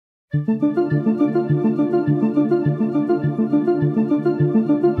The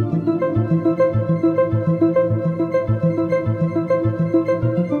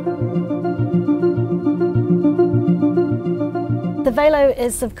VELO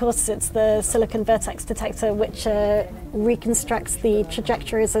is, of course, it's the silicon vertex detector which reconstructs the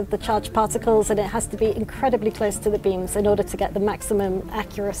trajectories of the charged particles, and it has to be incredibly close to the beams in order to get the maximum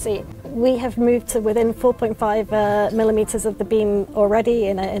accuracy. We have moved to within 4.5 millimeters of the beam already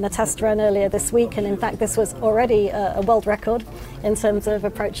in a test run earlier this week, and in fact this was already a world record in terms of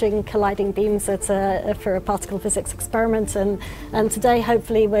approaching colliding beams for a particle physics experiment, and today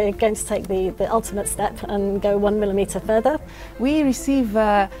hopefully we're going to take the ultimate step and go 1 millimeter further. We receive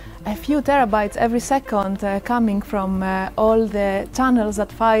a few terabytes every second coming from all the channels that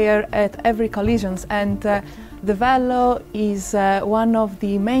fire at every collisions, and the VELO is one of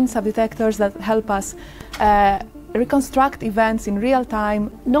the main subdetectors that help us reconstruct events in real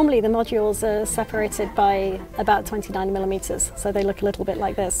time. Normally the modules are separated by about 29 millimeters, so they look a little bit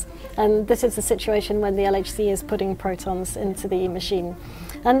like this. And this is the situation when the LHC is putting protons into the machine.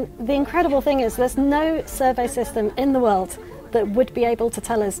 And the incredible thing is there's no survey system in the world that would be able to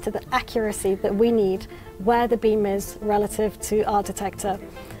tell us to the accuracy that we need where the beam is relative to our detector.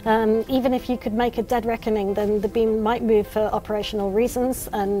 Even if you could make a dead reckoning, then the beam might move for operational reasons,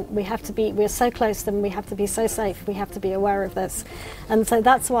 and we're so close, then we have to be so safe, we have to be aware of this. And so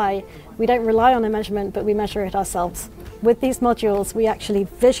that's why we don't rely on a measurement, but we measure it ourselves. With these modules, we actually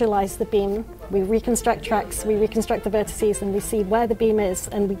visualize the beam, we reconstruct tracks, we reconstruct the vertices, and we see where the beam is,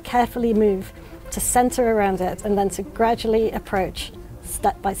 and we carefully move to center around it and then to gradually approach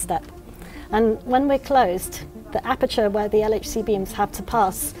step by step. And when we're closed, the aperture where the LHC beams have to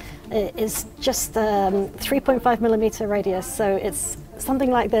pass is just 3.5 millimeter radius, so it's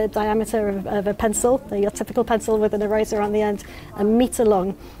something like the diameter of a pencil, your typical pencil with an eraser on the end, a meter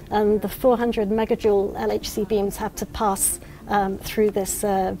long, and the 400 megajoule LHC beams have to pass through this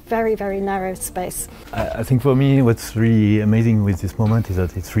very, very narrow space. I think for me what's really amazing with this moment is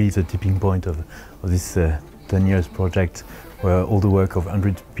that it's really the tipping point of this 10 years project, where all the work of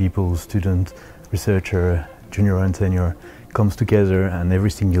 100 people, students, researcher, junior and senior, comes together, and every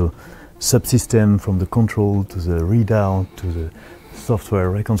single subsystem from the control to the readout to the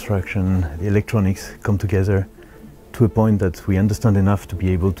software reconstruction, the electronics come together to a point that we understand enough to be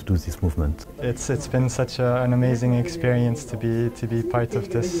able to do this movement. It's been such an amazing experience to be part of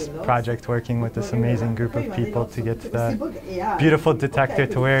this project, working with this amazing group of people to get the beautiful detector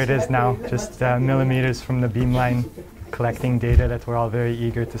to where it is now, just millimeters from the beamline, collecting data that we're all very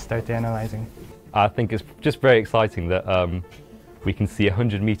eager to start analyzing. I think it's just very exciting that we can see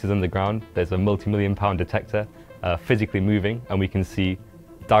 100 meters underground. There's a multi-million-pound detector physically moving, and we can see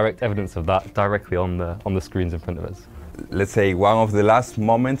direct evidence of that directly on the screens in front of us. Let's say one of the last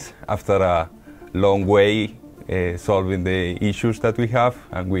moments after a long way solving the issues that we have,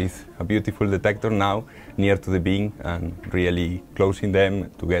 and with a beautiful detector now near to the beam and really closing them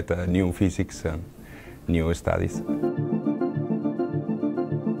to get new physics and new studies.